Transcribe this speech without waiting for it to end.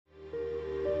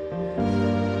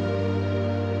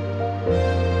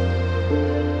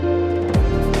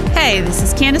Hey, this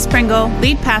is Candace Pringle,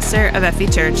 lead pastor of FE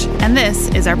Church, and this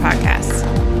is our podcast.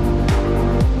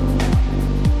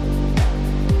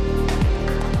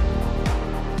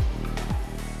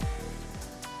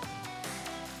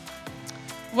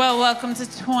 Well, welcome to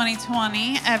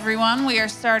 2020, everyone. We are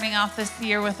starting off this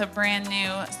year with a brand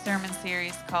new sermon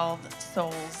series called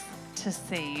Souls to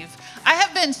Save. I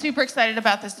have been super excited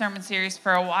about this sermon series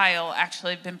for a while.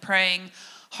 Actually, I've been praying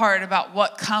hard about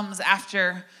what comes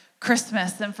after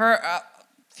Christmas. And for a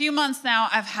few months now,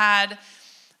 I've had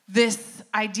this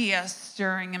idea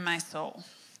stirring in my soul.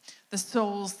 The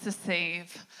souls to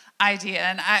save idea.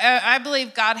 And I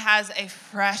believe God has a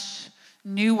fresh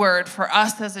new word for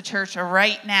us as a church, a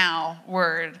right now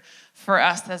word for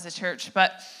us as a church.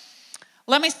 But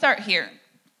let me start here.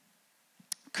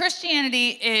 Christianity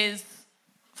is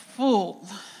full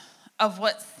of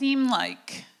what seem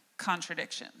like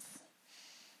contradictions.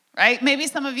 Right? Maybe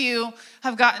some of you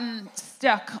have gotten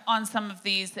stuck on some of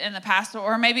these in the past,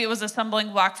 or maybe it was a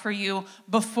stumbling block for you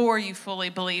before you fully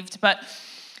believed, but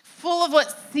full of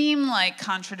what seem like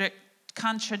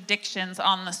contradictions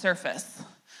on the surface.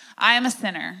 I am a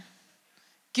sinner,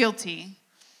 guilty,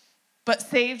 but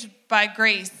saved by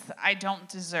grace I don't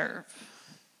deserve.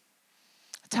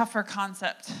 A tougher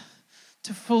concept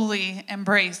to fully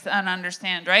embrace and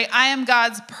understand, right? I am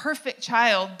God's perfect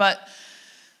child, but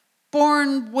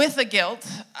born with a guilt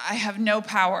I have no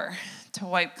power to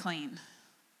wipe clean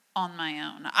on my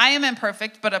own. I am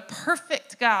imperfect, but a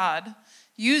perfect God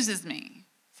uses me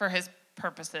for his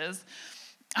purposes.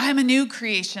 I am a new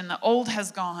creation. The old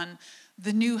has gone,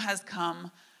 the new has come.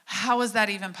 How is that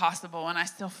even possible? And I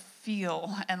still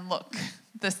feel and look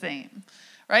the same,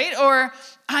 right? Or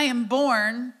I am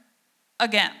born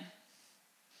again.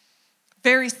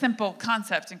 Very simple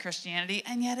concept in Christianity,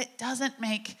 and yet it doesn't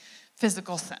make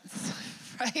physical sense,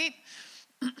 right?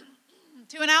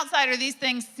 To an outsider, these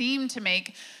things seem to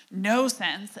make no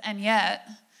sense, and yet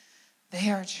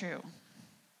they are true.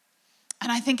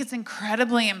 And I think it's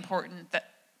incredibly important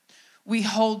that we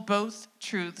hold both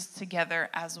truths together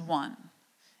as one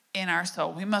in our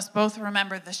soul. We must both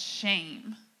remember the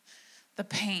shame, the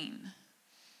pain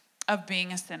of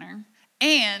being a sinner,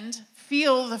 and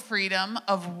feel the freedom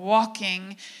of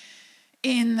walking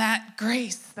in that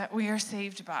grace that we are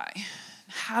saved by.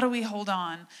 How do we hold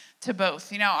on to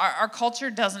both? You know, our culture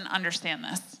doesn't understand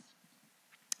this.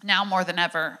 Now more than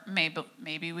ever,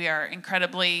 maybe we are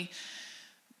incredibly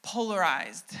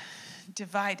polarized,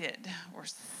 divided, or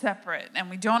separate, and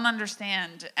we don't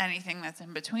understand anything that's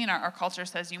in between. Our culture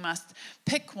says you must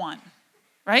pick one,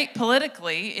 right?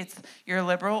 Politically, it's you're a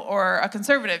liberal or a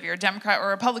conservative, you're a Democrat or a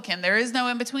Republican. There is no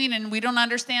in between, and we don't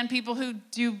understand people who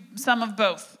do some of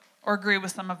both or agree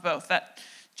with some of both. That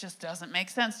just doesn't make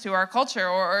sense to our culture.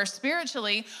 Or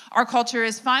spiritually, our culture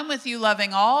is fine with you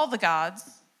loving all the gods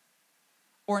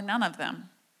or none of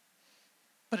them,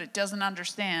 but it doesn't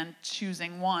understand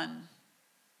choosing one.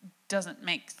 Doesn't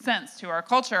make sense to our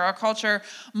culture. Our culture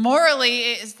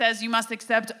morally it says you must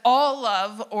accept all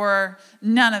love or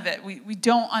none of it. We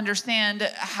don't understand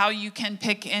how you can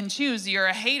pick and choose. You're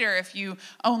a hater if you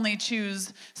only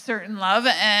choose certain love,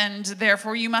 and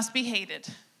therefore you must be hated.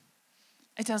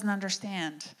 It doesn't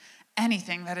understand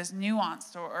anything that is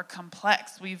nuanced or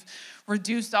complex. We've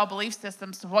reduced all belief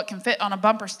systems to what can fit on a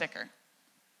bumper sticker.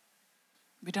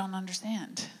 We don't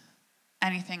understand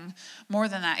anything more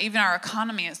than that. Even our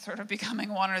economy is sort of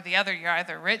becoming one or the other. You're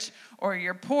either rich or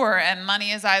you're poor, and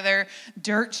money is either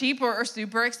dirt cheap or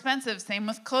super expensive. Same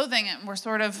with clothing, and we're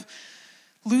sort of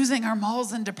losing our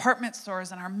malls and department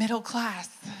stores and our middle class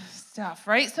stuff,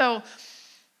 right? So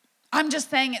I'm just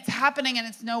saying it's happening, and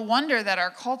it's no wonder that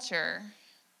our culture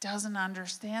doesn't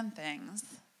understand things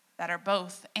that are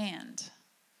both and,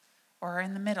 or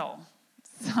in the middle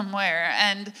somewhere.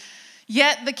 And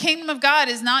yet the kingdom of God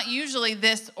is not usually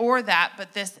this or that,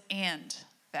 but this and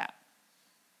that.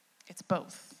 It's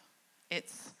both.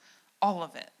 It's all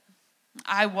of it.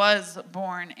 I was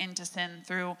born into sin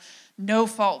through no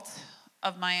fault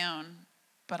of my own,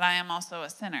 but I am also a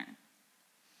sinner,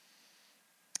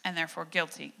 and therefore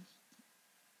guilty.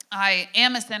 I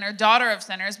am a sinner, daughter of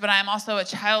sinners, but I am also a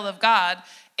child of God,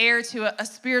 heir to a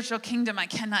spiritual kingdom I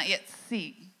cannot yet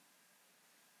see.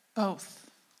 Both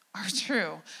are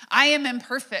true. I am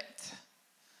imperfect,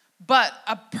 but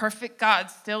a perfect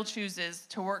God still chooses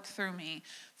to work through me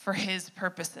for his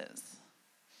purposes.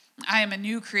 I am a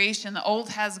new creation. The old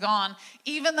has gone,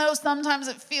 even though sometimes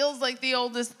it feels like the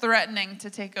old is threatening to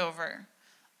take over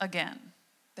again.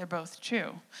 They're both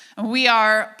true. And we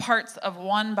are parts of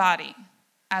one body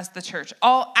as the church,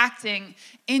 all acting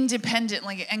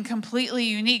independently and completely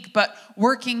unique, but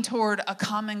working toward a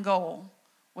common goal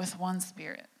with one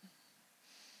spirit.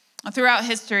 Throughout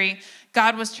history,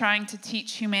 God was trying to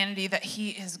teach humanity that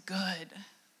he is good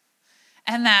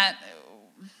and that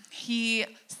he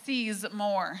sees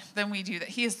more than we do, that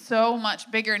he is so much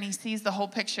bigger and he sees the whole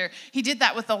picture. He did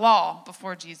that with the law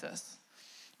before Jesus,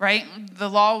 right? The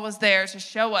law was there to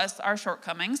show us our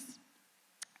shortcomings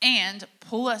and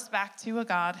pull us back to a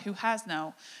God who has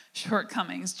no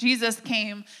shortcomings. Jesus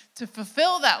came to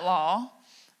fulfill that law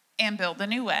and build a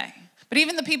new way. But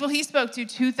even the people he spoke to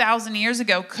 2,000 years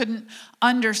ago couldn't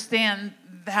understand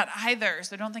that either.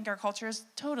 So don't think our culture is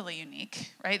totally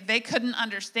unique, right? They couldn't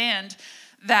understand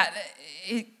that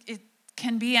it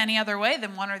can be any other way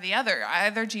than one or the other.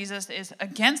 Either Jesus is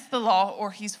against the law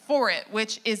or he's for it.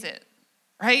 Which is it,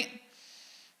 right?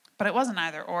 But it wasn't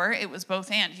either or. It was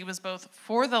both and. He was both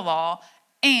for the law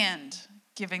and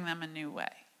giving them a new way.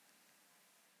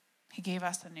 He gave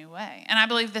us a new way. And I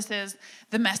believe this is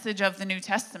the message of the New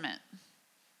Testament.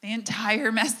 The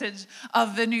entire message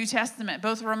of the New Testament,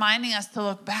 both reminding us to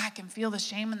look back and feel the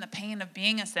shame and the pain of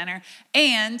being a sinner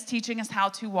and teaching us how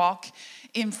to walk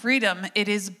in freedom. It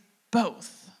is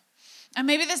both. And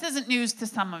maybe this isn't news to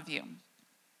some of you.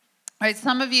 Right?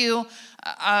 Some of you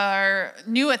are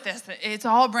new at this. It's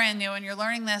all brand new and you're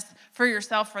learning this for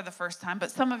yourself for the first time.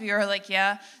 But some of you are like,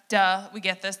 yeah, duh, we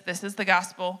get this. This is the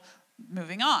gospel.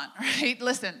 Moving on, right?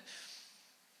 Listen,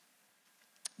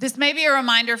 this may be a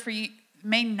reminder for you,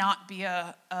 may not be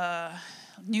a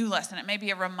new lesson. It may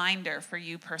be a reminder for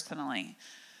you personally.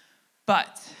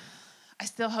 But I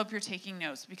still hope you're taking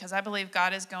notes because I believe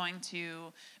God is going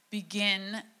to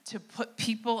begin to put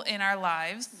people in our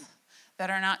lives that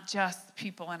are not just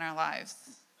people in our lives.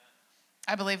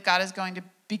 I believe God is going to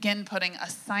begin putting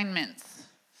assignments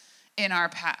in our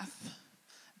path.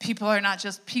 People are not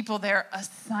just people, they're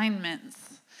assignments.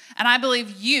 And I believe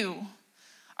you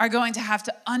are going to have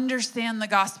to understand the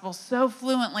gospel so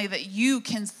fluently that you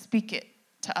can speak it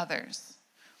to others.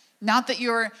 Not that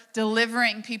you're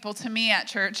delivering people to me at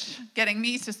church, getting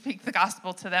me to speak the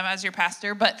gospel to them as your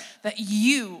pastor, but that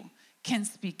you can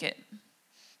speak it.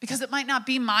 Because it might not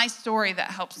be my story that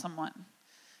helps someone.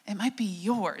 It might be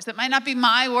yours. It might not be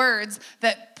my words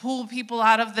that pull people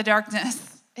out of the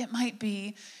darkness. It might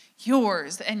be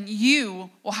yours. And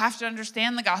you will have to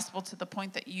understand the gospel to the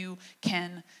point that you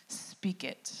can speak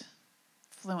it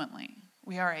fluently.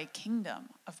 We are a kingdom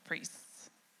of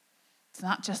priests. It's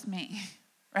not just me,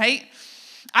 right?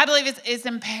 I believe it's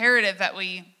imperative that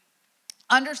we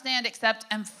understand, accept,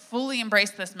 and fully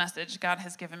embrace this message God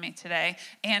has given me today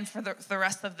and for the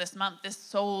rest of this month, this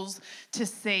Souls to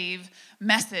Save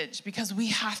message, because we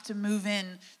have to move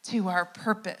in to our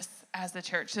purpose as a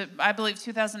church. I believe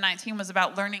 2019 was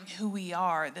about learning who we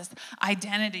are, this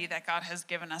identity that God has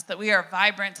given us, that we are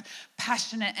vibrant,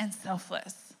 passionate, and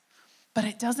selfless. But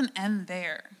it doesn't end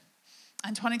there.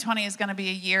 And 2020 is going to be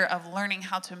a year of learning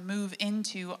how to move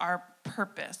into our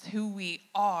purpose. Who we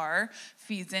are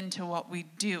feeds into what we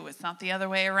do. It's not the other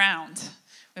way around.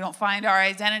 We don't find our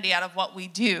identity out of what we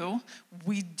do.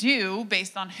 We do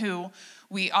based on who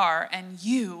we are. And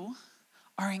you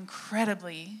are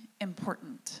incredibly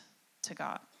important to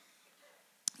God.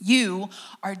 You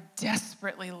are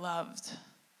desperately loved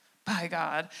by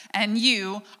God. And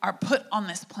you are put on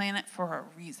this planet for a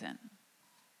reason.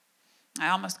 I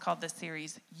almost called this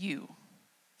series You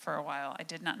for a while. I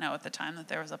did not know at the time that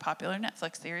there was a popular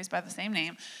Netflix series by the same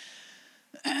name.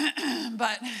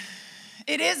 But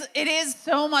it is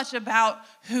so much about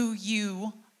who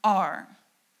you are.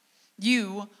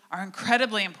 You are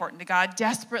incredibly important to God,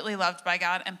 desperately loved by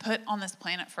God, and put on this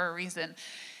planet for a reason.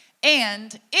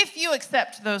 And if you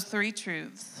accept those three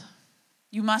truths,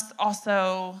 you must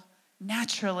also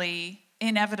naturally,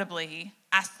 inevitably,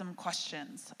 ask some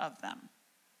questions of them.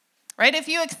 Right? If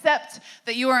you accept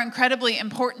that you are incredibly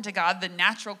important to God, the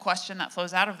natural question that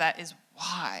flows out of that is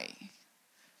why?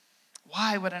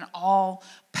 Why would an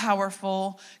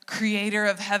all-powerful creator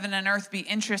of heaven and earth be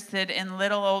interested in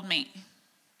little old me?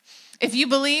 If you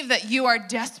believe that you are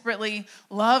desperately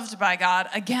loved by God,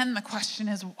 again, the question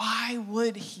is, why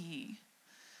would he,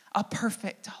 a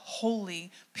perfect,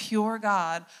 holy, pure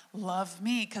God, love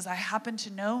me? Because I happen to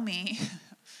know me,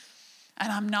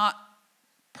 and I'm not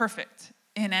perfect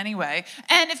in any way.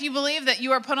 And if you believe that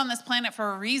you are put on this planet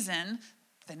for a reason,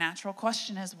 the natural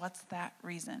question is, what's that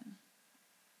reason?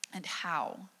 And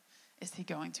how is he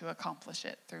going to accomplish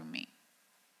it through me?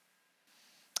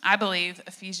 I believe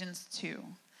Ephesians 2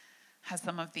 has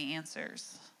some of the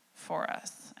answers for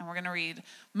us. And we're going to read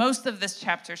most of this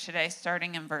chapter today,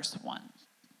 starting in verse 1.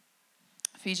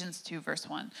 Ephesians 2, verse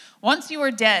 1. Once you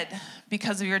were dead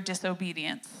because of your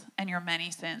disobedience and your many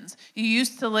sins. You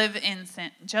used to live in sin,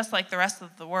 just like the rest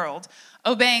of the world,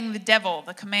 obeying the devil,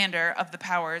 the commander of the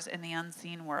powers in the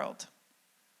unseen world.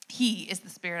 He is the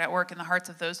spirit at work in the hearts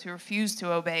of those who refuse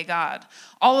to obey God.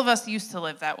 All of us used to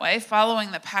live that way, following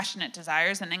the passionate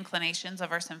desires and inclinations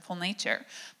of our sinful nature.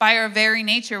 By our very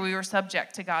nature, we were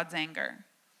subject to God's anger,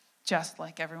 just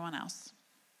like everyone else.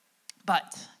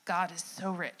 But God is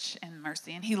so rich in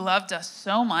mercy, and he loved us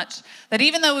so much that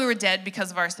even though we were dead because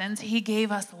of our sins, he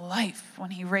gave us life when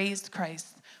he raised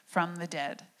Christ from the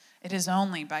dead. It is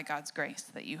only by God's grace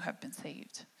that you have been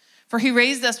saved. For he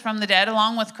raised us from the dead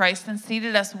along with Christ and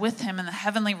seated us with him in the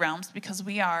heavenly realms because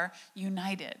we are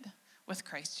united with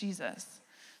Christ Jesus.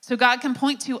 So God can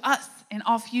point to us in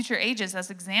all future ages as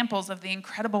examples of the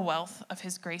incredible wealth of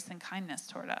his grace and kindness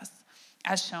toward us.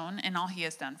 As shown in all he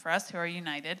has done for us who are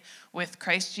united with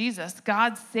Christ Jesus,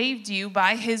 God saved you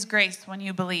by his grace when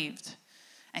you believed.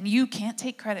 And you can't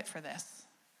take credit for this.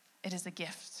 It is a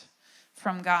gift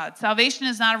from God. Salvation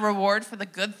is not a reward for the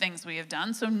good things we have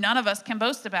done, so none of us can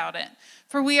boast about it.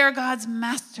 For we are God's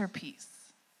masterpiece.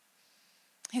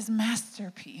 His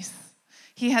masterpiece.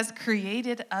 He has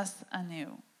created us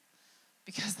anew.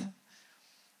 Because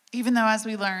even though, as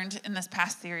we learned in this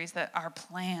past series, that our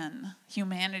plan,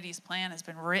 humanity's plan, has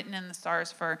been written in the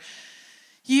stars for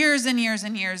years and years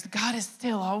and years, God is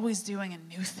still always doing a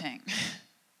new thing.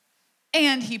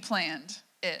 And he planned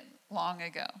it long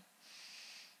ago.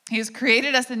 He has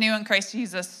created us anew in Christ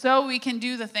Jesus so we can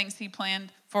do the things he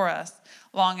planned for us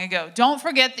long ago. Don't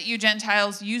forget that you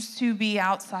Gentiles used to be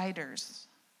outsiders.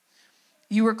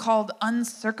 You were called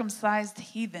uncircumcised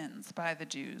heathens by the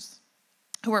Jews,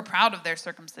 who were proud of their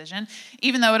circumcision,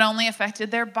 even though it only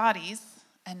affected their bodies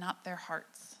and not their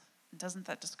hearts. Doesn't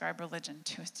that describe religion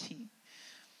to a T?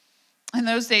 In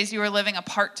those days, you were living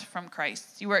apart from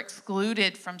Christ. You were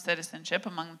excluded from citizenship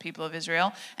among the people of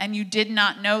Israel, and you did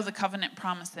not know the covenant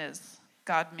promises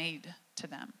God made to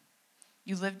them.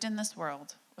 You lived in this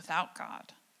world without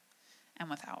God and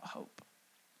without hope.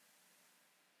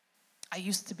 I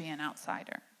used to be an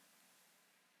outsider.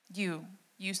 You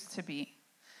used to be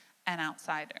an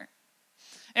outsider.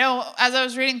 You know, as I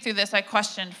was reading through this, I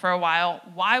questioned for a while,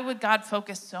 why would God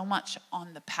focus so much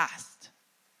on the past?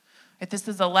 If this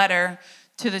is a letter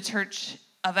to the church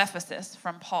of Ephesus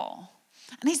from Paul.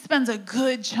 And he spends a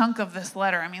good chunk of this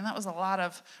letter. I mean, that was a lot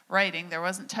of writing. There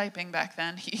wasn't typing back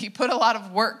then. He put a lot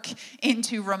of work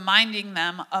into reminding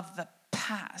them of the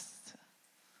past.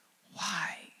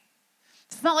 Why?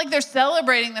 It's not like they're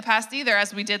celebrating the past either,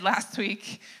 as we did last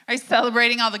week, right?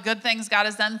 Celebrating all the good things God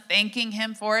has done, thanking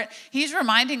him for it. He's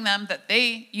reminding them that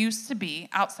they used to be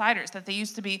outsiders, that they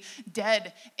used to be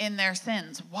dead in their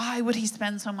sins. Why would he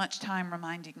spend so much time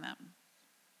reminding them?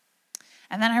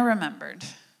 And then I remembered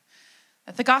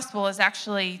that the gospel is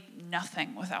actually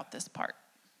nothing without this part.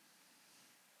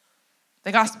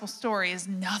 The gospel story is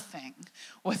nothing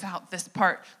without this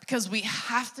part, because we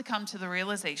have to come to the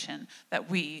realization that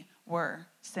we were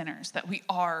sinners, that we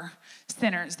are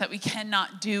sinners, that we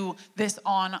cannot do this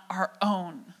on our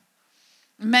own.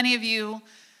 Many of you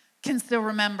can still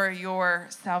remember your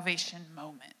salvation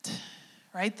moment,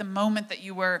 right? The moment that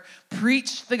you were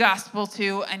preached the gospel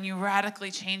to and you radically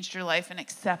changed your life and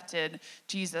accepted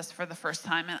Jesus for the first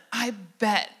time. And I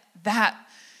bet that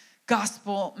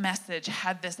gospel message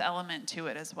had this element to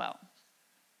it as well.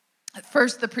 At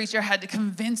first, the preacher had to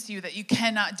convince you that you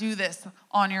cannot do this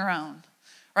on your own,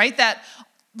 right? That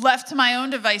left to my own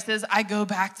devices, I go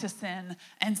back to sin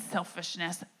and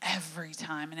selfishness every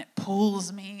time, and it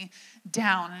pulls me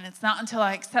down. And it's not until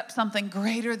I accept something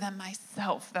greater than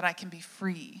myself that I can be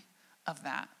free of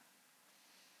that.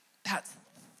 That's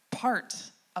part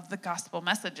of the gospel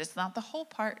message. It's not the whole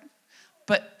part,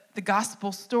 but the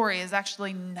gospel story is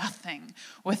actually nothing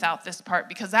without this part,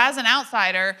 because as an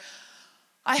outsider,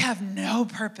 I have no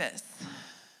purpose.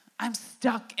 I'm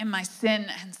stuck in my sin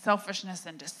and selfishness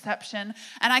and deception,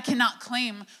 and I cannot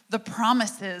claim the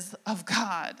promises of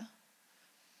God.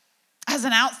 As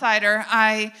an outsider,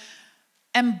 I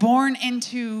am born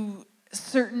into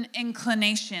certain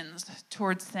inclinations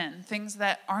towards sin, things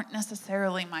that aren't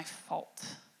necessarily my fault.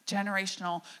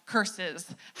 Generational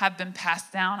curses have been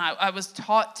passed down. I was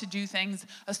taught to do things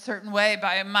a certain way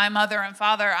by my mother and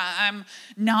father. I'm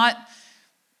not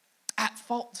at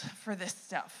fault for this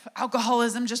stuff.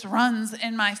 Alcoholism just runs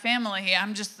in my family.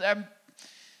 I'm just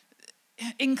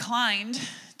inclined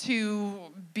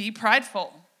to be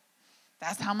prideful.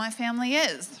 That's how my family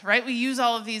is, right? We use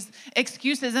all of these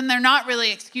excuses, and they're not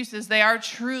really excuses. They are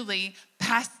truly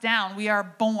passed down. We are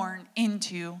born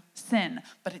into sin,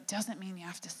 but it doesn't mean you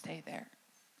have to stay there.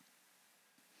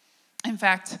 In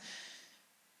fact,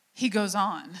 he goes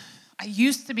on. I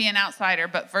used to be an outsider,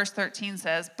 but verse 13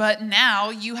 says, but now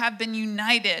you have been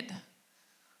united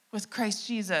with Christ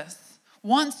Jesus.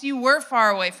 Once you were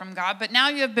far away from God, but now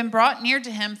you have been brought near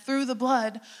to him through the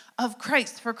blood of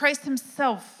Christ. For Christ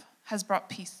himself has brought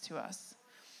peace to us.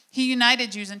 He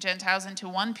united Jews and Gentiles into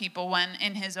one people when,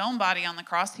 in his own body on the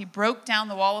cross, he broke down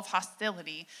the wall of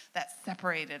hostility that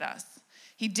separated us.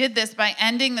 He did this by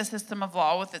ending the system of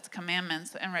law with its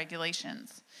commandments and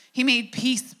regulations. He made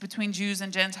peace between Jews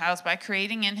and Gentiles by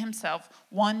creating in himself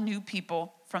one new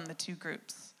people from the two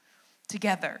groups.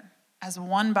 Together, as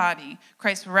one body,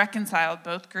 Christ reconciled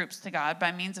both groups to God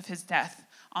by means of his death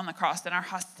on the cross, and our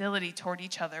hostility toward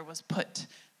each other was put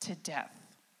to death.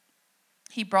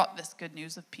 He brought this good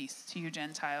news of peace to you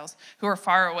Gentiles who are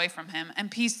far away from him, and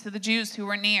peace to the Jews who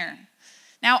were near.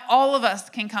 Now all of us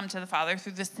can come to the Father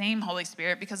through the same Holy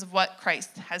Spirit because of what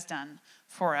Christ has done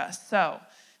for us. So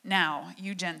now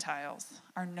you Gentiles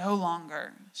are no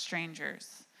longer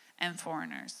strangers and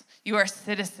foreigners. You are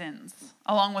citizens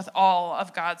along with all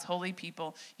of God's holy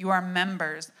people. You are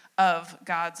members of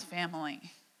God's family.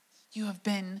 You have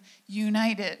been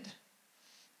united.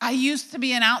 I used to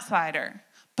be an outsider,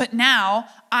 but now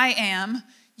I am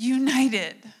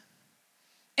united.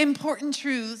 Important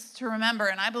truths to remember,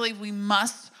 and I believe we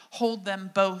must hold them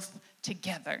both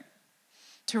together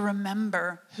to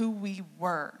remember who we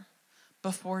were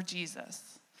before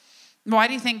Jesus. Why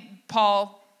do you think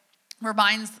Paul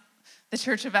reminds the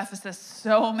church of Ephesus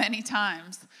so many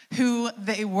times who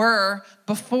they were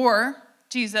before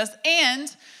Jesus?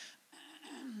 And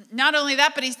not only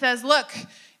that, but he says, look,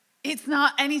 it's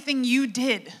not anything you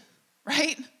did,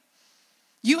 right?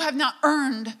 You have not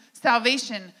earned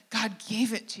salvation. God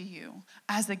gave it to you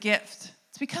as a gift.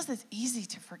 It's because it's easy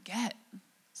to forget,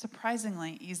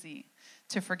 surprisingly easy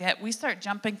to forget. We start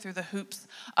jumping through the hoops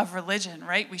of religion,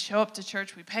 right? We show up to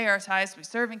church, we pay our tithes, we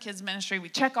serve in kids ministry, we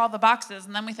check all the boxes,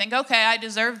 and then we think, okay, I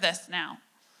deserve this now.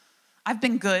 I've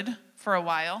been good for a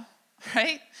while,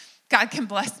 right? God can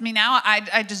bless me now.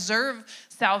 I deserve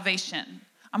salvation.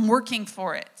 I'm working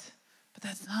for it. But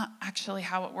that's not actually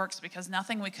how it works, because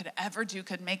nothing we could ever do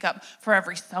could make up for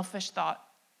every selfish thought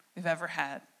we've ever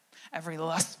had, every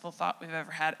lustful thought we've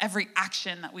ever had, every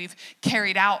action that we've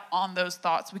carried out on those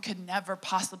thoughts. We could never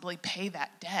possibly pay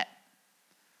that debt.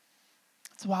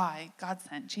 That's why God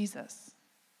sent Jesus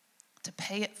to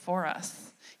pay it for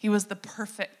us. He was the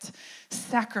perfect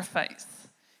sacrifice.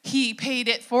 He paid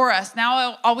it for us.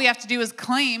 Now all we have to do is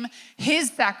claim his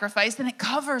sacrifice, and it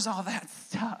covers all that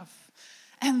stuff,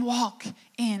 and walk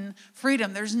in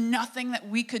freedom. There's nothing that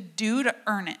we could do to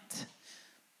earn it,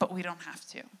 but we don't have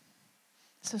to.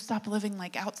 So stop living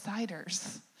like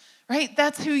outsiders, right?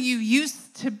 That's who you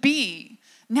used to be.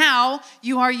 Now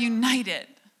you are united.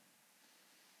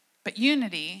 But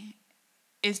unity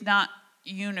is not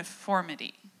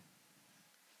uniformity.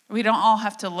 We don't all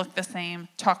have to look the same,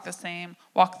 talk the same,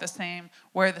 walk the same,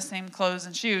 wear the same clothes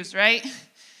and shoes, right?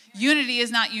 Unity is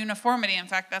not uniformity. In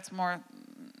fact, that's more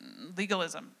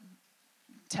legalism,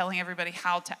 telling everybody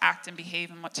how to act and behave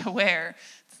and what to wear.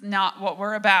 It's not what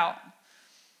we're about.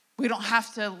 We don't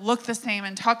have to look the same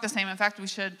and talk the same. In fact, we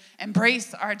should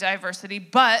embrace our diversity,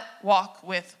 but walk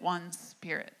with one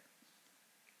Spirit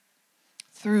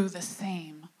through the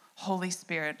same Holy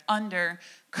Spirit under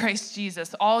Christ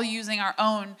Jesus, all using our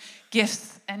own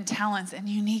gifts and talents and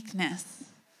uniqueness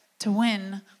to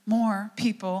win more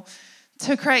people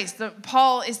to Christ. So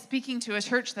Paul is speaking to a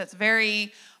church that's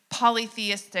very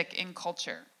polytheistic in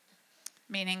culture,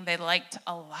 meaning they liked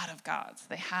a lot of gods.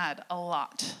 They had a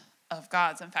lot of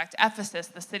gods. In fact, Ephesus,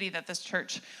 the city that this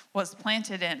church was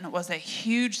planted in, was a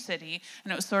huge city,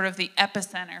 and it was sort of the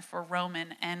epicenter for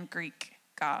Roman and Greek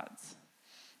gods.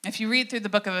 If you read through the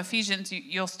book of Ephesians,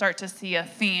 you'll start to see a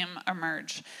theme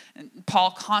emerge.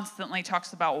 Paul constantly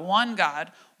talks about one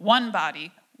God, one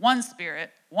body, one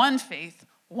Spirit, one faith,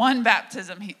 one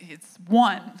baptism. It's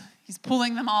one. He's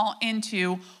pulling them all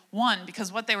into one,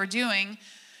 because what they were doing,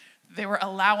 they were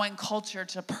allowing culture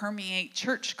to permeate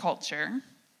church culture,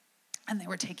 and they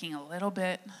were taking a little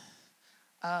bit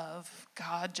of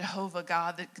God, Jehovah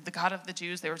God, the God of the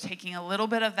Jews. They were taking a little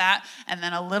bit of that, and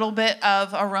then a little bit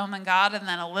of a Roman God, and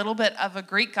then a little bit of a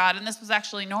Greek God. And this was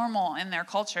actually normal in their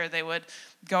culture. They would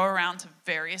go around to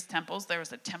various temples. There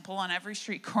was a temple on every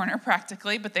street corner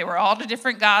practically, but they were all to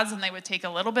different gods, and they would take a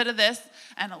little bit of this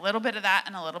and a little bit of that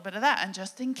and a little bit of that. And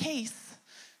just in case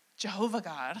Jehovah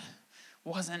God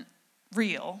wasn't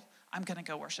real, I'm going to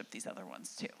go worship these other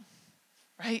ones too,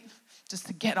 right? Just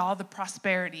to get all the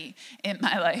prosperity in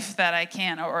my life that I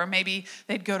can. Or maybe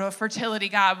they'd go to a fertility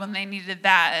god when they needed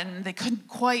that, and they couldn't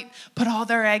quite put all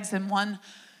their eggs in one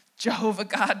Jehovah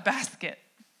God basket.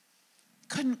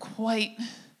 Couldn't quite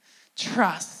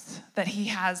trust that he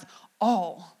has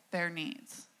all their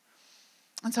needs.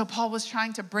 And so Paul was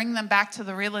trying to bring them back to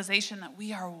the realization that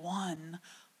we are one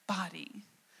body.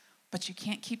 But you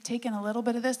can't keep taking a little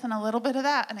bit of this and a little bit of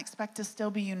that and expect to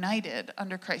still be united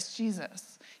under Christ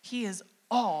Jesus. He is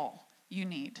all you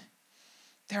need.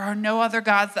 There are no other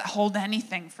gods that hold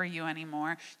anything for you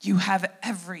anymore. You have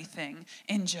everything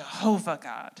in Jehovah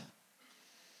God.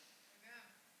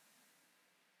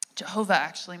 Jehovah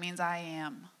actually means I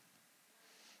am.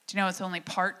 Do you know it's only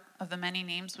part of the many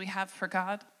names we have for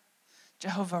God?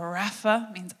 Jehovah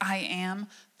Rapha means I am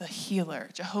the healer.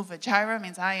 Jehovah Jireh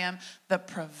means I am the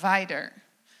provider.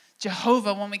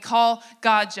 Jehovah, when we call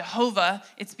God Jehovah,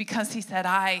 it's because he said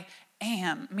I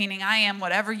am, meaning I am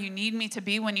whatever you need me to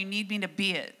be when you need me to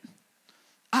be it.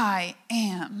 I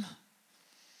am.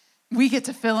 We get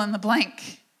to fill in the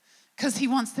blank because he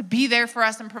wants to be there for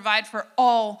us and provide for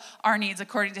all our needs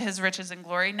according to his riches and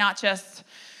glory, not just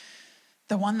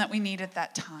the one that we need at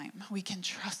that time. We can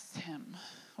trust him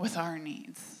with our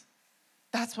needs.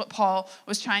 That's what Paul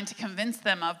was trying to convince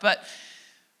them of. But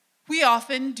we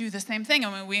often do the same thing.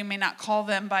 I mean, we may not call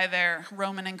them by their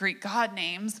Roman and Greek God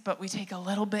names, but we take a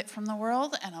little bit from the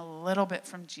world and a little bit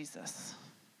from Jesus.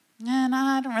 And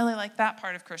I don't really like that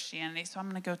part of Christianity, so I'm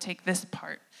going to go take this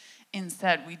part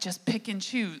instead. We just pick and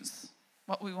choose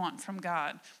what we want from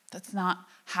God. That's not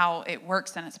how it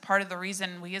works, and it's part of the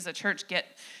reason we as a church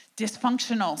get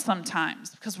dysfunctional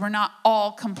sometimes, because we're not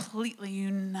all completely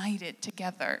united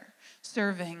together,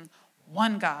 serving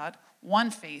one God,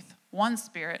 one faith, one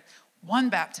spirit, one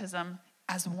baptism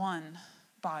as one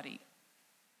body.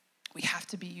 We have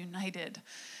to be united,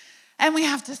 and we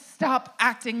have to stop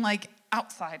acting like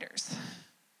outsiders.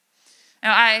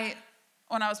 Now,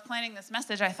 when I was planning this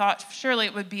message, I thought surely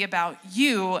it would be about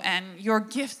you and your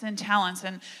gifts and talents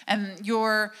and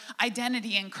your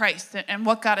identity in Christ and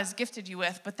what God has gifted you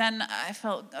with. But then I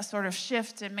felt a sort of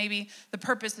shift, and maybe the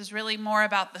purpose is really more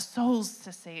about the souls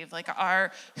to save, like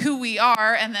who we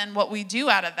are and then what we do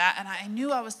out of that. And I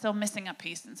knew I was still missing a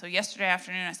piece. And so yesterday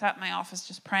afternoon, I sat in my office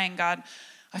just praying, God,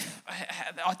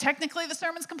 technically the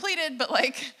sermon's completed, but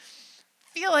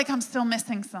feel like I'm still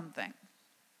missing something.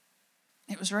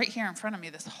 It was right here in front of me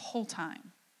this whole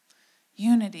time.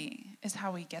 Unity is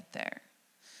how we get there.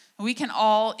 We can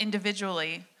all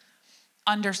individually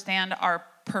understand our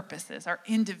purposes, our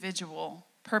individual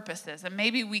purposes, and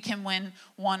maybe we can win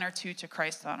one or two to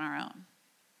Christ on our own.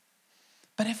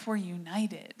 But if we're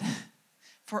united,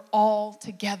 if we're all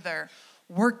together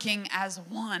working as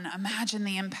one, imagine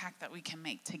the impact that we can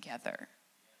make together.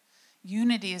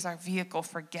 Unity is our vehicle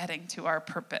for getting to our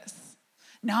purpose,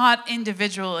 not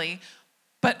individually,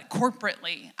 but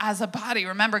corporately as a body.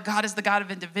 Remember, God is the God of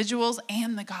individuals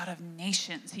and the God of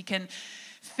nations. He can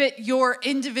fit your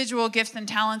individual gifts and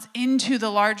talents into the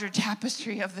larger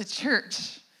tapestry of the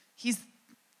church. He's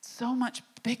so much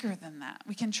bigger than that.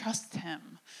 We can trust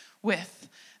him with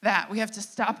that. We have to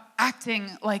stop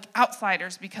acting like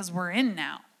outsiders because we're in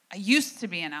now. I used to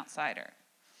be an outsider,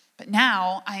 but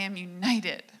now I am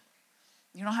united.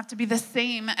 You don't have to be the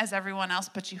same as everyone else,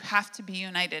 but you have to be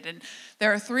united. And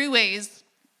there are 3 ways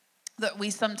that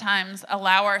we sometimes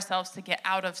allow ourselves to get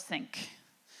out of sync,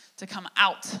 to come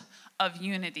out of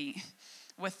unity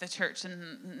with the church.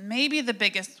 And maybe the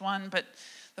biggest one, but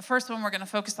the first one we're going to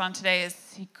focus on today is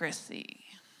secrecy.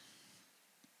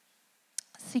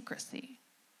 Secrecy.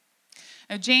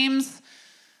 Now, James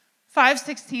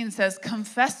 5:16 says,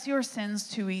 confess your sins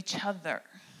to each other,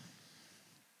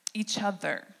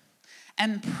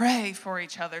 and pray for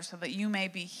each other so that you may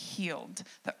be healed.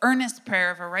 The earnest prayer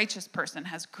of a righteous person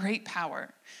has great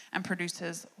power and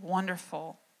produces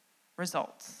wonderful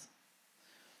results.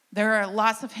 There are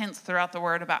lots of hints throughout the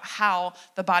word about how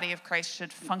the body of Christ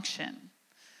should function.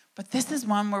 But this is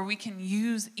one where we can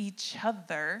use each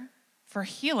other for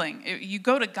healing. You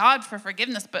go to God for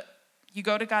forgiveness, but you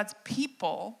go to God's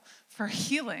people for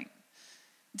healing.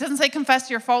 It doesn't say confess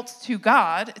your faults to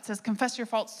God. It says confess your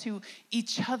faults to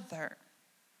each other.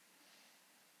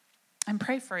 And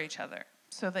pray for each other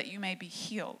so that you may be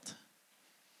healed.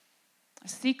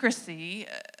 Secrecy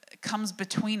comes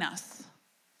between us.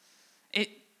 It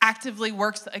actively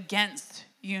works against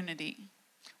unity.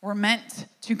 We're meant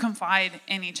to confide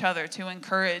in each other, to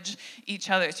encourage each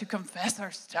other, to confess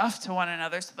our stuff to one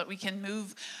another so that we can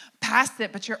move past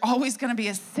it. But you're always going to be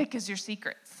as sick as your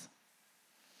secrets.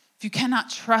 If you cannot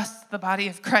trust the body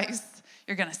of Christ,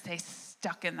 you're going to stay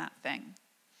stuck in that thing.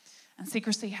 And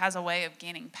secrecy has a way of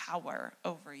gaining power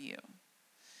over you.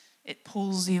 It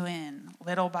pulls you in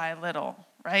little by little,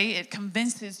 right? It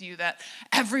convinces you that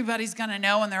everybody's going to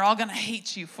know and they're all going to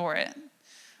hate you for it.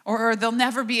 or they'll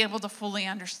never be able to fully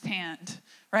understand,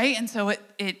 right? And so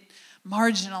it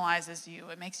marginalizes you.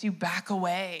 It makes you back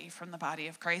away from the body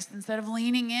of Christ instead of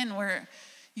leaning in where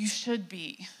you should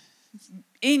be,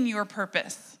 in your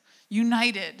purpose,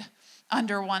 united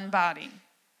under one body.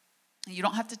 You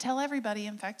don't have to tell everybody.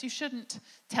 In fact, you shouldn't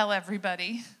tell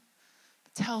everybody.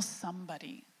 But tell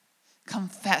somebody.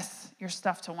 Confess your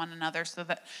stuff to one another so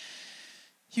that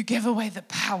you give away the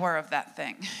power of that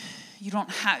thing. You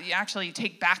actually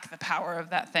take back the power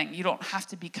of that thing. You don't have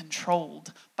to be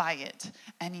controlled by it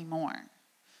anymore.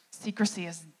 Secrecy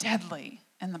is deadly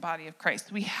in the body of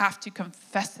Christ. We have to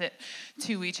confess it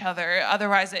to each other.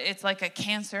 Otherwise, it's like a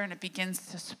cancer and it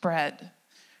begins to spread,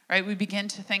 right? We begin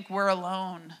to think we're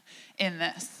alone in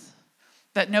this,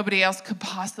 that nobody else could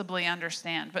possibly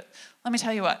understand. But let me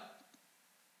tell you what.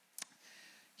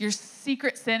 Your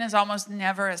secret sin is almost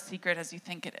never as secret as you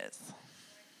think it is.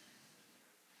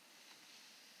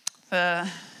 The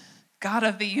God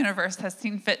of the universe has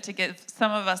seen fit to give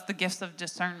some of us the gifts of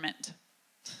discernment.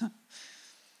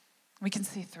 We can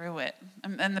see through it.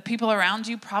 And the people around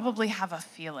you probably have a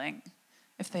feeling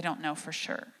if they don't know for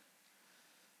sure.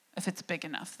 If it's big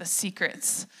enough. The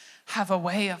secrets have a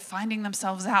way of finding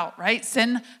themselves out, right?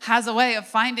 Sin has a way of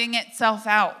finding itself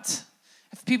out.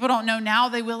 If people don't know now,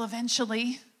 they will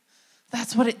eventually.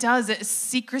 That's what it does. It's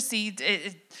secrecy.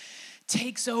 It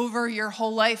takes over your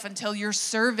whole life until you're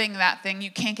serving that thing.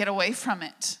 You can't get away from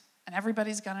it. And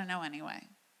everybody's going to know anyway.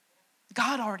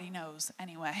 God already knows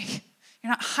anyway. You're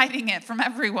not hiding it from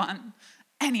everyone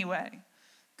anyway.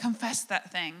 Confess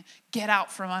that thing. Get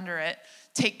out from under it.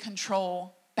 Take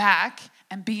control back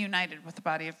and be united with the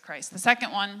body of Christ. The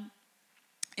second one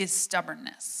is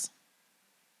stubbornness.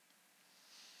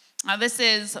 Now, this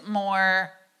is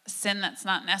more sin that's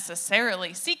not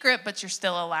necessarily secret, but you're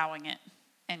still allowing it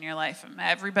in your life.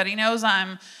 Everybody knows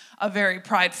I'm a very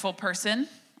prideful person.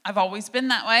 I've always been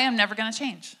that way. I'm never going to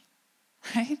change,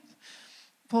 right?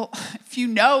 Well, if you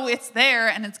know it's there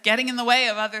and it's getting in the way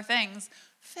of other things,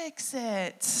 fix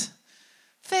it.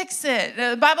 Fix it.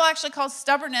 The Bible actually calls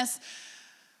stubbornness,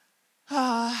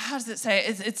 how does it say?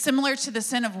 It's similar to the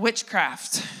sin of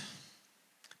witchcraft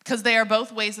because they are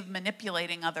both ways of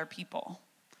manipulating other people.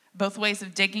 Both ways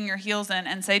of digging your heels in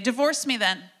and say, divorce me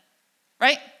then,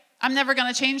 right? I'm never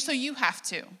going to change, so you have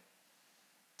to.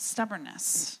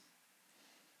 Stubbornness.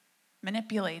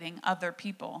 Manipulating other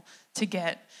people to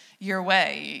get your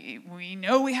way. We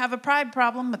know we have a pride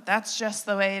problem, but that's just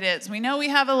the way it is. We know we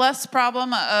have a lust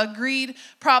problem, a greed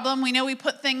problem. We know we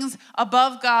put things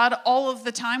above God all of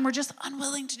the time. We're just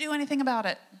unwilling to do anything about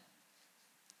it.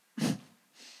 Are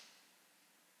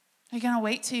you going to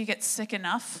wait till you get sick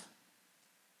enough?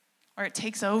 Or it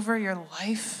takes over your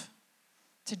life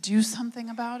to do something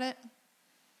about it,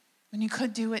 when you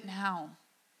could do it now.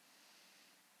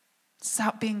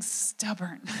 Stop being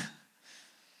stubborn.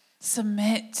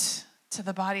 Submit to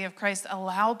the body of Christ.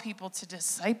 Allow people to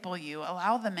disciple you.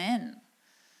 Allow them in.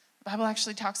 The Bible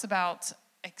actually talks about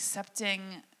accepting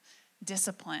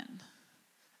discipline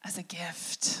as a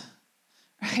gift,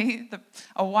 right?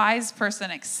 A wise person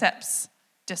accepts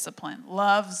discipline,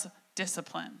 loves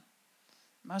discipline.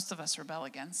 Most of us rebel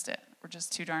against it. We're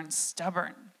just too darn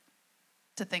stubborn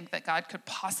to think that God could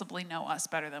possibly know us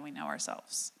better than we know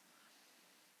ourselves.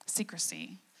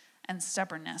 Secrecy and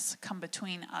stubbornness come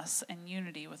between us and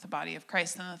unity with the body of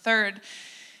Christ. And the third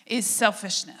is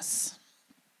selfishness.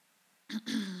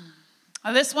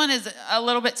 This one is a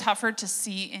little bit tougher to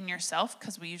see in yourself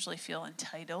because we usually feel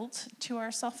entitled to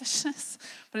our selfishness,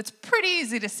 but it's pretty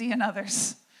easy to see in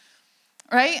others,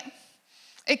 right?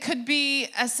 It could be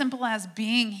as simple as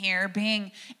being here,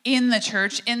 being in the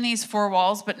church, in these four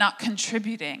walls, but not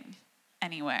contributing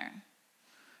anywhere.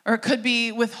 Or it could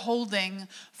be withholding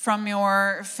from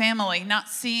your family, not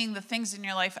seeing the things in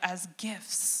your life as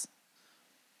gifts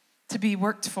to be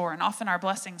worked for. And often our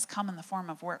blessings come in the form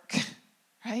of work,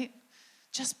 right?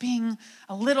 Just being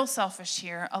a little selfish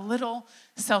here, a little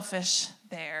selfish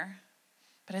there.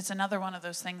 But it's another one of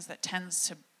those things that tends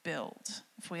to build.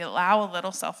 If we allow a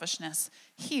little selfishness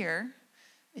here,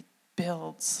 it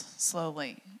builds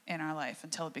slowly in our life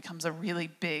until it becomes a really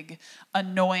big,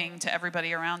 annoying to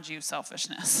everybody around you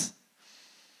selfishness.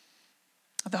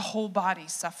 The whole body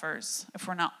suffers if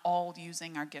we're not all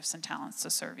using our gifts and talents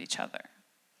to serve each other.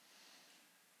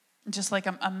 Just like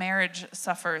a marriage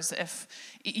suffers if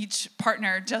each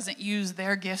partner doesn't use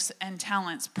their gifts and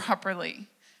talents properly.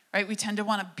 Right? We tend to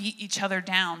want to beat each other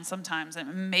down sometimes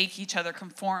and make each other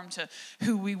conform to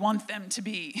who we want them to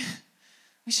be.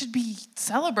 We should be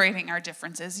celebrating our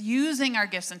differences, using our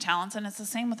gifts and talents, and it's the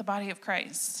same with the body of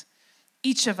Christ.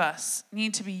 Each of us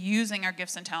need to be using our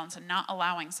gifts and talents and not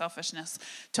allowing selfishness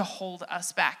to hold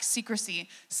us back. Secrecy,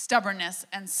 stubbornness,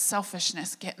 and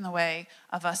selfishness get in the way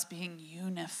of us being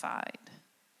unified.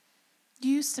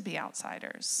 You used to be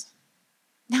outsiders.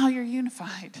 Now you're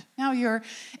unified. Now you're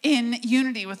in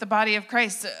unity with the body of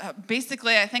Christ.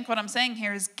 Basically, I think what I'm saying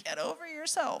here is get over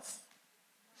yourself.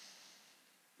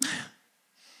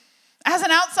 As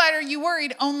an outsider, you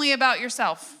worried only about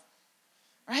yourself,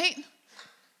 right?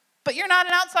 But you're not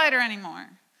an outsider anymore.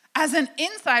 As an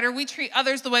insider, we treat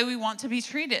others the way we want to be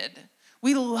treated.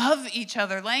 We love each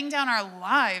other, laying down our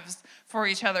lives for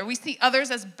each other. We see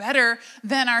others as better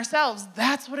than ourselves.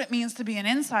 That's what it means to be an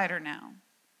insider now.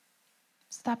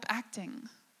 Stop acting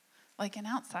like an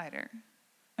outsider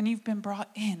when you've been brought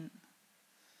in.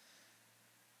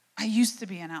 I used to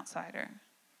be an outsider,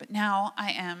 but now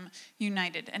I am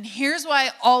united. And here's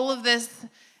why all of this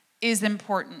is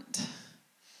important.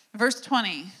 Verse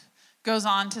 20 goes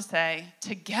on to say,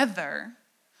 together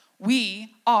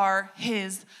we are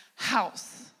his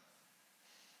house.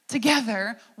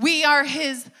 Together we are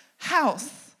his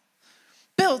house,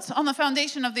 built on the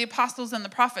foundation of the apostles and the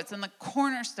prophets, and the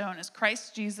cornerstone is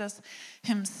Christ Jesus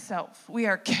himself. We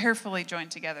are carefully joined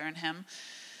together in him,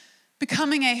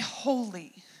 becoming a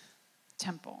holy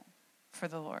temple for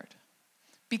the Lord.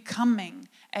 Becoming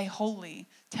a holy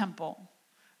temple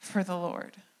for the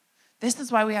Lord. This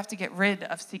is why we have to get rid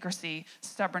of secrecy,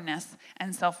 stubbornness,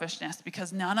 and selfishness,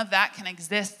 because none of that can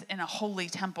exist in a holy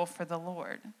temple for the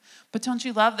Lord. But don't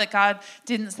you love that God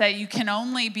didn't say you can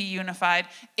only be unified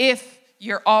if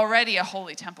you're already a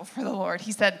holy temple for the Lord?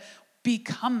 He said,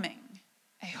 becoming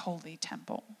a holy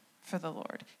temple for the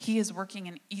Lord. He is working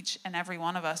in each and every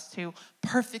one of us to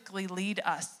perfectly lead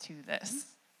us to this.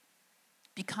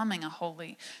 Becoming a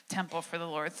holy temple for the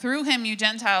Lord. Through him, you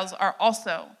Gentiles are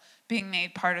also being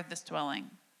made part of this dwelling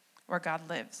where God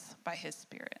lives by his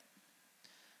Spirit.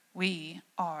 We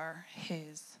are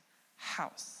his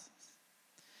house.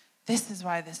 This is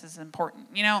why this is important.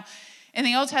 You know, in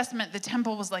the Old Testament, the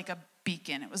temple was like a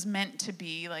beacon. It was meant to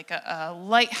be like a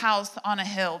lighthouse on a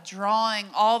hill, drawing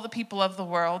all the people of the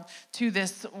world to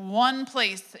this one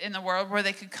place in the world where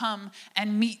they could come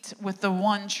and meet with the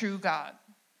one true God.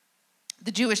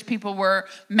 The Jewish people were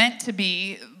meant to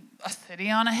be a city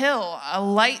on a hill, a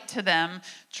light to them,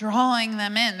 drawing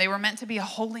them in. They were meant to be a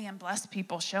holy and blessed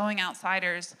people, showing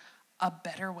outsiders a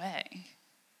better way.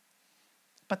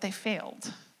 But they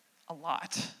failed a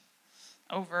lot.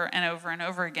 Over and over and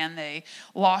over again, they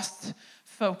lost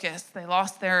focus. They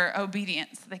lost their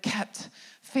obedience. They kept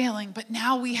failing. But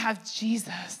now we have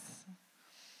Jesus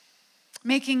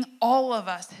making all of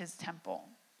us his temple.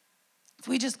 If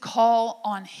we just call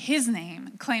on his name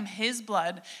and claim his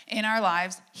blood in our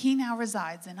lives, he now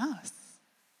resides in us.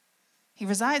 He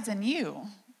resides in you.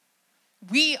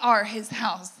 We are his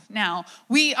house now.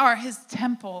 We are his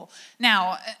temple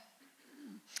now.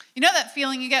 You know that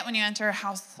feeling you get when you enter a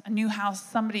house, a new house,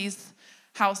 somebody's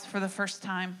house for the first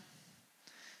time?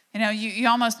 You know, you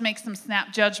almost make some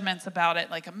snap judgments about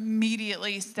it, like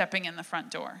immediately stepping in the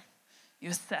front door. You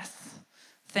assess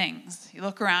things. You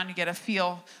look around, you get a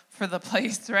feel for the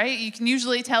place, right? You can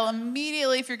usually tell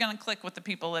immediately if you're going to click with the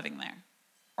people living there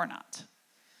or not.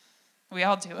 We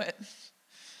all do it,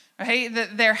 right?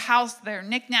 Their house, their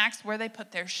knickknacks, where they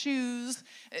put their shoes,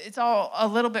 it's all a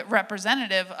little bit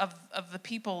representative of the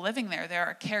people living there. There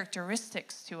are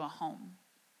characteristics to a home.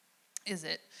 Is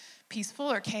it peaceful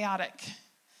or chaotic?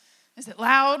 Is it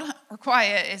loud or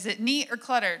quiet? Is it neat or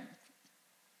cluttered?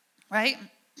 Right?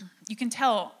 You can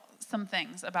tell some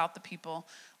things about the people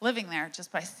living there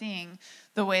just by seeing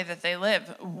the way that they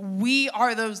live. We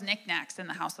are those knickknacks in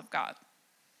the house of God.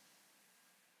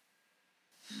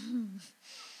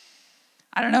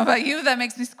 I don't know about you, that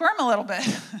makes me squirm a little bit.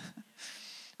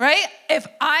 Right? If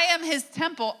I am his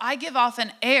temple, I give off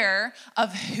an air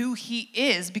of who he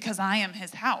is because I am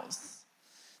his house.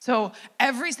 So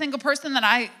every single person that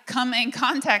I come in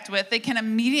contact with, they can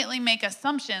immediately make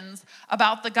assumptions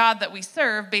about the God that we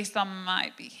serve based on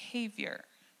my behavior.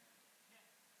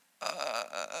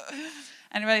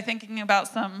 Anybody thinking about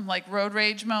some like road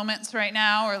rage moments right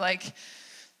now, or like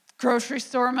grocery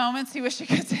store moments you wish you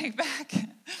could take back?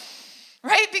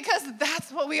 Right? Because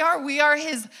that's what we are. We are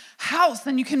his house,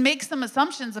 and you can make some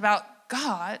assumptions about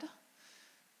God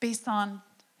based on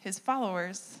his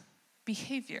followers'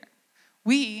 behavior.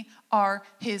 We are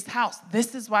his house.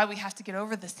 This is why we have to get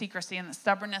over the secrecy and the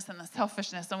stubbornness and the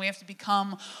selfishness, and we have to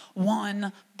become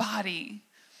one body.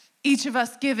 Each of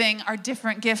us giving our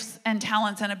different gifts and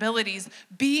talents and abilities,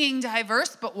 being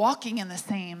diverse, but walking in the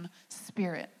same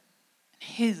spirit.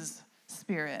 His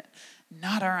spirit,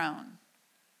 not our own.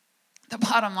 The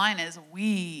bottom line is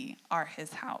we are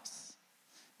his house.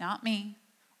 Not me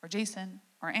or Jason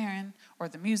or Aaron or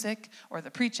the music or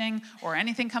the preaching or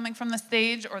anything coming from the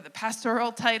stage or the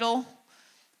pastoral title.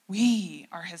 We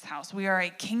are his house. We are a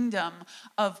kingdom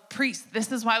of priests.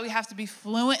 This is why we have to be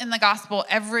fluent in the gospel,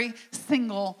 every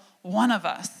single one of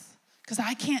us, because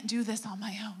I can't do this on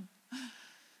my own,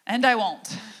 and I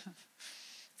won't.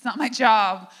 It's not my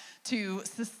job to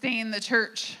sustain the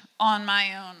church on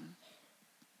my own,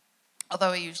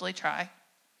 although I usually try.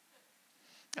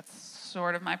 That's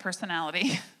sort of my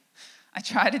personality. I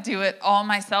try to do it all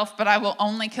myself, but I will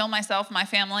only kill myself, my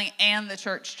family, and the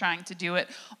church trying to do it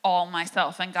all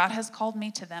myself. And God has called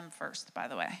me to them first, by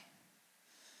the way.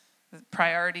 The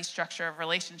priority structure of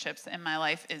relationships in my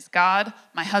life is God,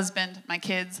 my husband, my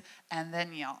kids, and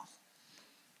then y'all.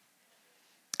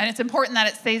 And it's important that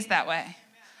it stays that way.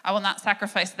 I will not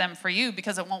sacrifice them for you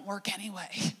because it won't work anyway.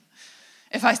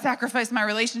 If I sacrifice my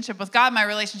relationship with God, my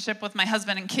relationship with my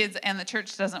husband and kids and the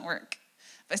church doesn't work.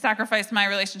 If I sacrifice my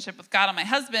relationship with God and my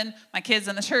husband, my kids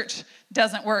and the church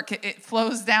doesn't work. It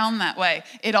flows down that way.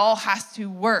 It all has to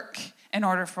work in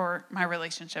order for my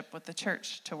relationship with the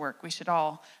church to work. We should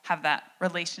all have that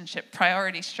relationship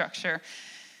priority structure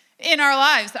in our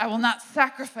lives. I will not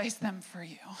sacrifice them for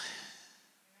you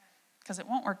because it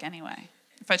won't work anyway.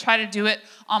 If I try to do it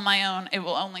on my own, it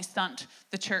will only stunt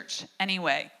the church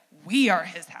anyway. We are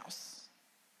his house,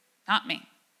 not me.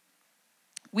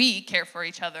 We care for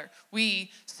each other.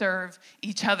 We serve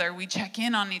each other. We check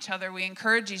in on each other. We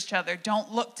encourage each other.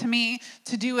 Don't look to me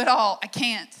to do it all. I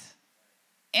can't,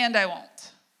 and I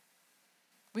won't.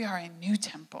 We are a new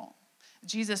temple.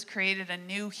 Jesus created a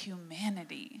new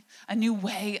humanity, a new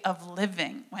way of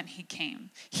living when he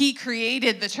came. He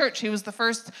created the church. He was the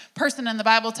first person in the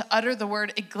Bible to utter the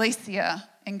word ecclesia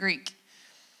in Greek.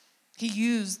 He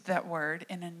used that word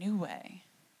in a new way.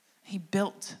 He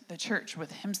built the church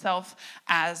with himself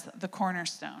as the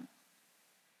cornerstone.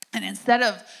 And instead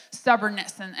of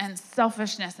stubbornness and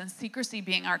selfishness and secrecy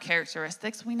being our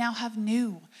characteristics, we now have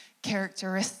new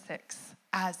characteristics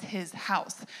as his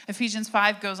house. Ephesians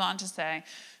 5 goes on to say,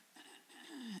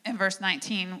 in verse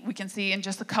 19, we can see in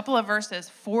just a couple of verses,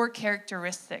 4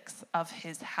 characteristics of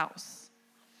his house.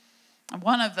 And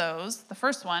one of those, the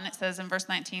first one, it says in verse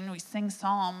 19, we sing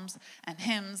psalms and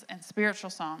hymns and spiritual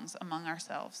songs among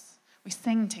ourselves. We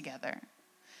sing together.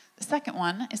 The second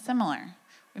one is similar.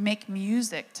 We make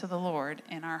music to the Lord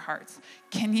in our hearts.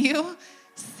 Can you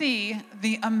see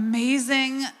the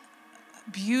amazing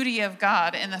beauty of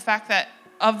God in the fact that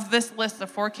of this list of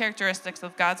 4 characteristics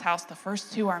of God's house, the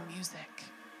first 2 are music?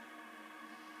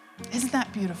 Isn't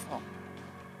that beautiful?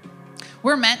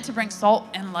 We're meant to bring salt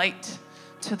and light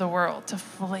to the world, to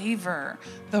flavor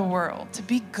the world, to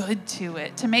be good to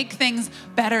it, to make things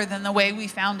better than the way we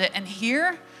found it. And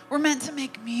here, we're meant to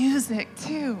make music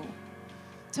too,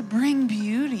 to bring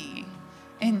beauty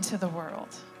into the world.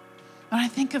 When I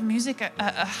think of music,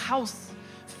 a house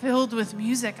filled with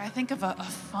music, I think of a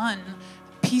fun,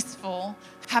 peaceful,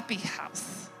 happy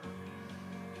house.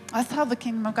 That's how the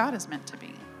kingdom of God is meant to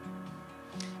be.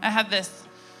 I have this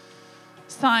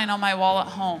sign on my wall at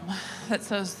home that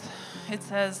says,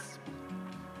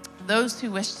 those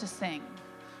who wish to sing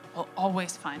will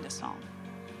always find a song.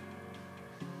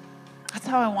 That's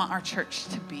how I want our church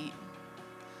to be.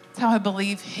 That's how I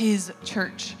believe his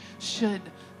church should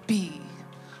be.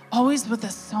 Always with a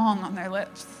song on their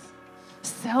lips,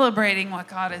 celebrating what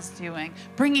God is doing,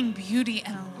 bringing beauty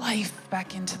and life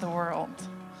back into the world.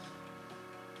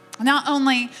 Not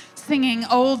only singing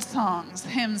old songs,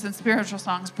 hymns, and spiritual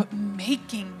songs, but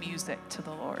making music to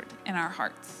the Lord in our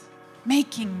hearts.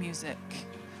 Making music,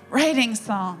 writing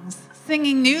songs,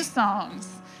 singing new songs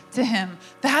to him.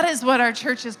 That is what our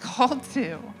church is called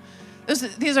to.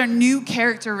 These are new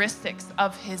characteristics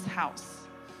of his house.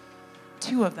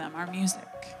 2 of them are music.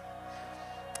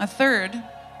 A third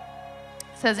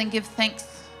says, and give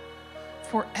thanks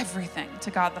for everything to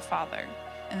God the Father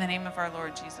in the name of our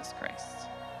Lord Jesus Christ.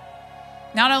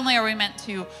 Not only are we meant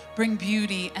to bring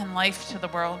beauty and life to the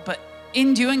world, but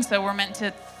in doing so, we're meant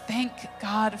to thank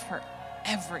God for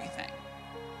everything.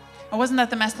 And wasn't that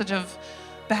the message of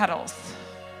battles,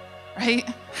 right?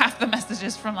 Half the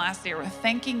messages from last year were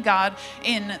thanking God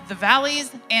in the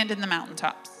valleys and in the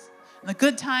mountaintops, in the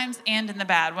good times and in the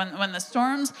bad, when the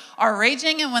storms are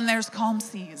raging and when there's calm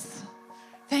seas.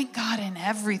 Thank God in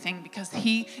everything because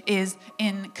he is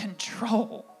in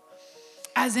control.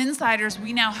 As insiders,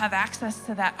 we now have access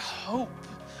to that hope.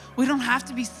 We don't have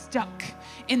to be stuck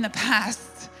in the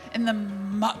past, in the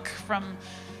muck from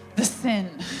the sin.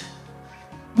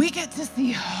 We get to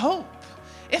see hope.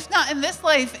 If not in this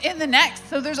life, in the next.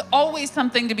 So there's always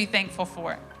something to be thankful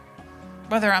for.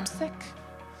 whether I'm sick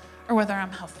or whether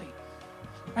I'm healthy,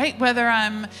 right? Whether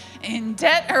I'm in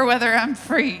debt or whether I'm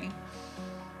free.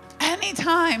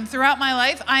 Anytime throughout my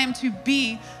life, I am to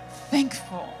be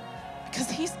thankful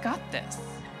because he's got this.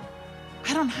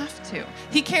 I don't have to.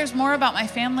 He cares more about my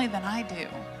family than I do.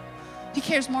 He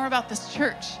cares more about this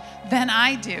church than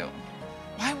I do.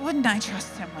 Why wouldn't I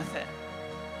trust him with it?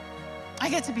 I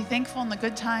get to be thankful in the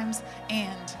good times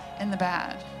and in the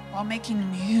bad while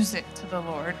making music to the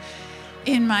Lord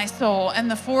in my soul.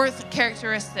 And the fourth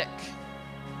characteristic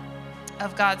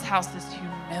of God's house is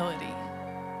humility.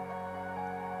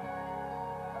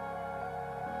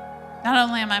 Not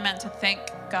only am I meant to thank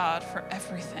God for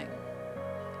everything,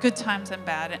 good times and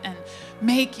bad, and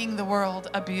making the world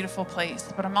a beautiful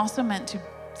place, but I'm also meant to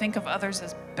think of others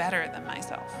as better than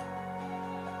myself.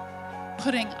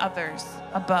 Putting others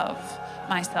above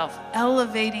myself,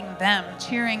 elevating them,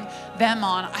 cheering them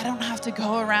on. I don't have to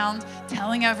go around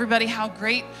telling everybody how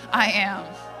great I am.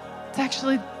 It's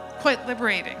actually quite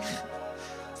liberating.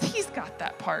 He's got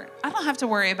that part. I don't have to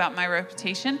worry about my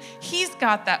reputation. He's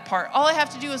got that part. All I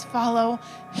have to do is follow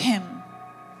him,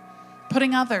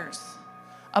 putting others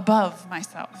above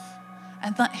myself,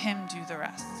 and let him do the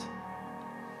rest.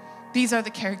 These are the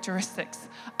characteristics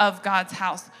of God's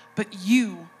house, but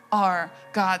you are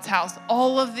God's house.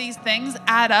 All of these things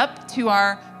add up to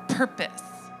our purpose.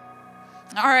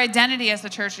 Our identity as a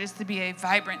church is to be a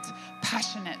vibrant,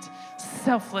 passionate,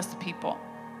 selfless people.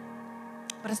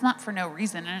 But it's not for no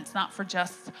reason, and it's not for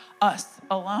just us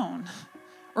alone.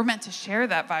 We're meant to share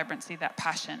that vibrancy, that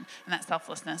passion, and that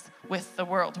selflessness with the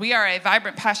world. We are a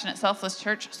vibrant, passionate, selfless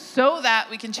church so that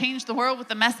we can change the world with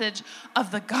the message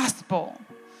of the gospel.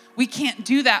 We can't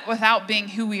do that without being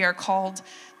who we are called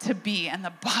to be. And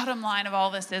the bottom line of all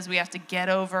this is we have to get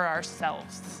over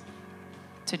ourselves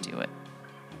to do it.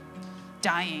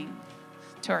 Dying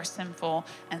to our sinful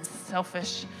and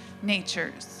selfish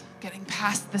natures. Getting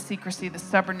past the secrecy, the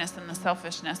stubbornness, and the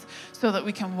selfishness so that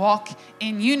we can walk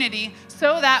in unity,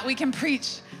 so that we can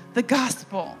preach the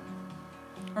gospel.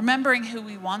 Remembering who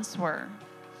we once were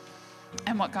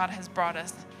and what God has brought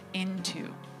us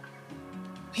into.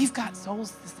 We've got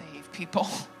souls to save, people.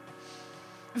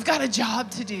 We've got a job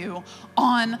to do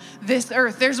on this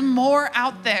earth. There's more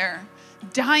out there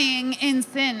dying in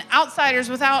sin, outsiders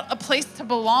without a place to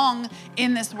belong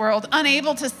in this world,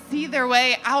 unable to see their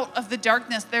way out of the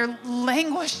darkness. They're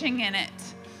languishing in it.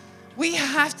 We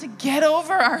have to get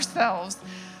over ourselves,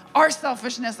 our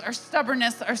selfishness, our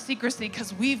stubbornness, our secrecy,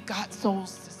 because we've got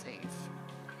souls to save.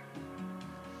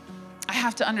 I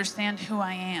have to understand who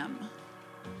I am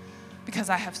because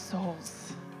I have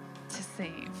souls to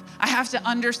save. I have to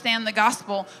understand the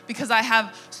gospel because I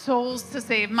have souls to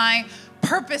save. My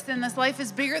purpose in this life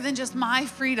is bigger than just my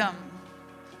freedom.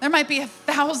 There might be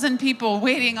 1,000 people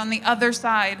waiting on the other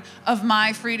side of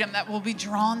my freedom that will be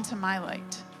drawn to my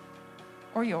light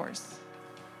or yours.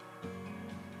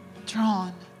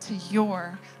 Drawn to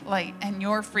your light and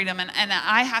your freedom. And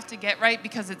I have to get right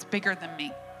because it's bigger than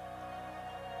me.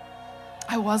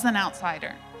 I was an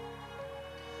outsider.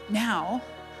 Now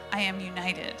I am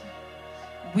united.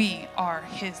 We are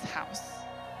his house.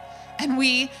 And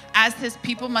we, as his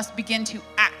people, must begin to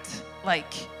act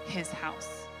like his house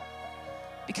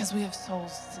because we have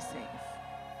souls to save.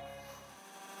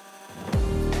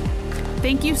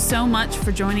 Thank you so much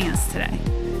for joining us today.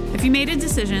 If you made a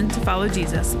decision to follow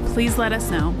Jesus, please let us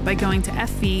know by going to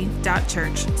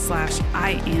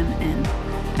fv.church/IamIn.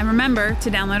 And remember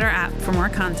to download our app for more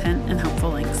content and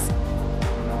helpful links.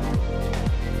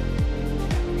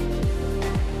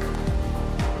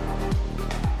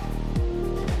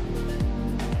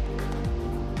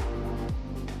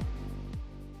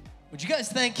 Would you guys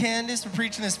thank Candace for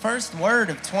preaching this first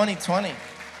word of 2020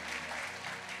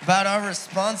 about our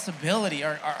responsibility,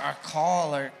 our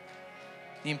call, the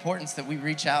importance that we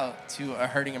reach out to a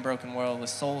hurting and broken world with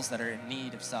souls that are in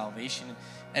need of salvation.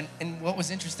 And what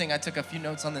was interesting, I took a few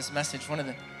notes on this message. One of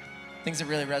the things that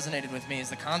really resonated with me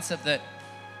is the concept that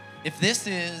if this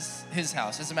is his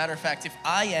house, as a matter of fact, if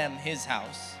I am his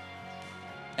house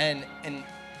and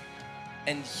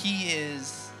he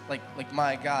is like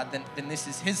my God, then this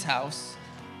is his house,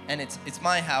 and it's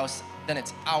my house, then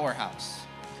it's our house,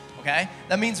 okay?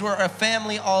 That means we're a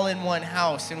family all in one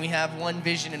house, and we have one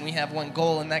vision, and we have one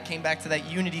goal, and that came back to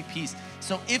that unity piece.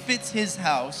 So if it's his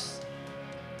house,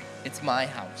 it's my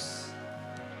house,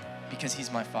 because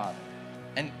he's my father.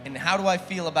 And how do I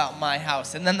feel about my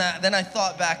house? And then I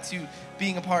thought back to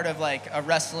being a part of like a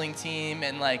wrestling team,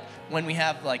 and like when we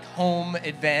have like home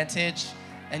advantage,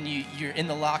 and you're in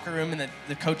the locker room and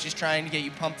the coach is trying to get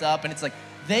you pumped up, and it's like,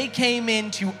 they came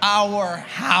into our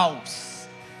house.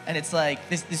 And it's like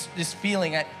this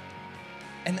feeling,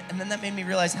 And then that made me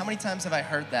realize, how many times have I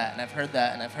heard that, and I've heard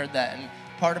that, and I've heard that, and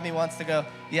part of me wants to go,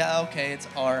 yeah, okay, it's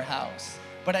our house.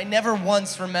 But I never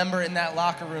once remember in that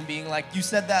locker room being like, you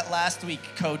said that last week,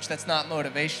 coach, that's not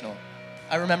motivational.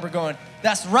 I remember going,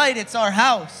 that's right, it's our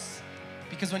house.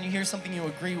 Because when you hear something you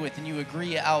agree with and you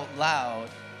agree out loud,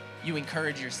 you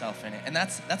encourage yourself in it. And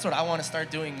that's what I want to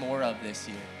start doing more of this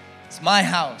year. It's my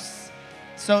house.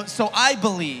 So I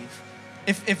believe,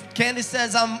 if Candace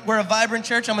says we're a vibrant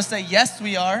church, I'm going to say, yes,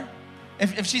 we are.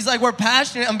 If she's like, we're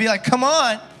passionate, I'm going to be like, come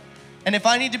on. And if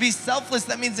I need to be selfless,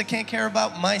 that means I can't care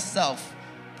about myself.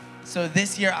 So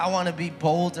this year, I want to be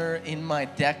bolder in my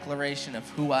declaration of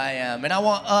who I am. And I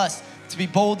want us to be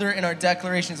bolder in our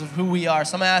declarations of who we are.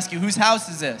 So I'm going to ask you, whose house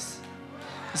is this?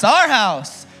 It's our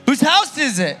house. Whose house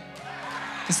is it?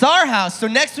 It's our house. So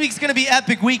next week's going to be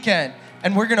Epic Weekend.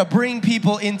 And we're going to bring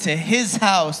people into his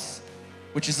house,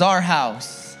 which is our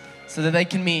house, so that they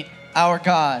can meet our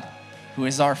God, who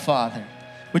is our Father.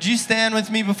 Would you stand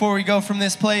with me before we go from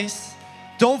this place?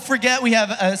 Don't forget, we have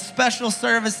a special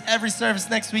service every service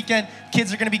next weekend.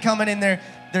 Kids are going to be coming in their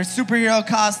superhero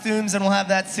costumes, and we'll have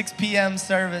that 6 p.m.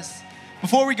 service.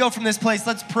 Before we go from this place,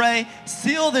 let's pray,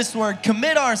 seal this word,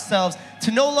 commit ourselves to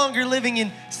no longer living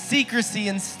in secrecy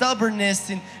and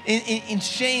stubbornness and in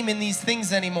shame in these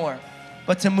things anymore,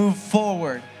 but to move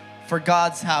forward for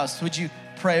God's house. Would you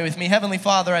pray with me? Heavenly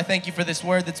Father, I thank you for this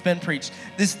word that's been preached,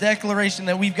 this declaration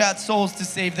that we've got souls to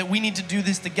save, that we need to do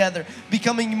this together,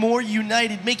 becoming more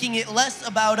united, making it less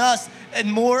about us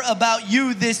and more about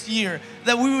you this year,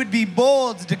 that we would be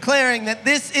bold, declaring that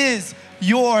this is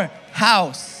your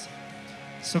house.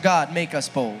 So God, make us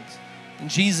bold. In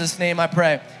Jesus' name I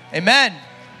pray. Amen.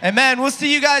 Amen. We'll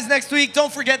see you guys next week.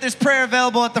 Don't forget, there's prayer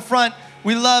available at the front.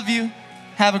 We love you.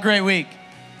 Have a great week.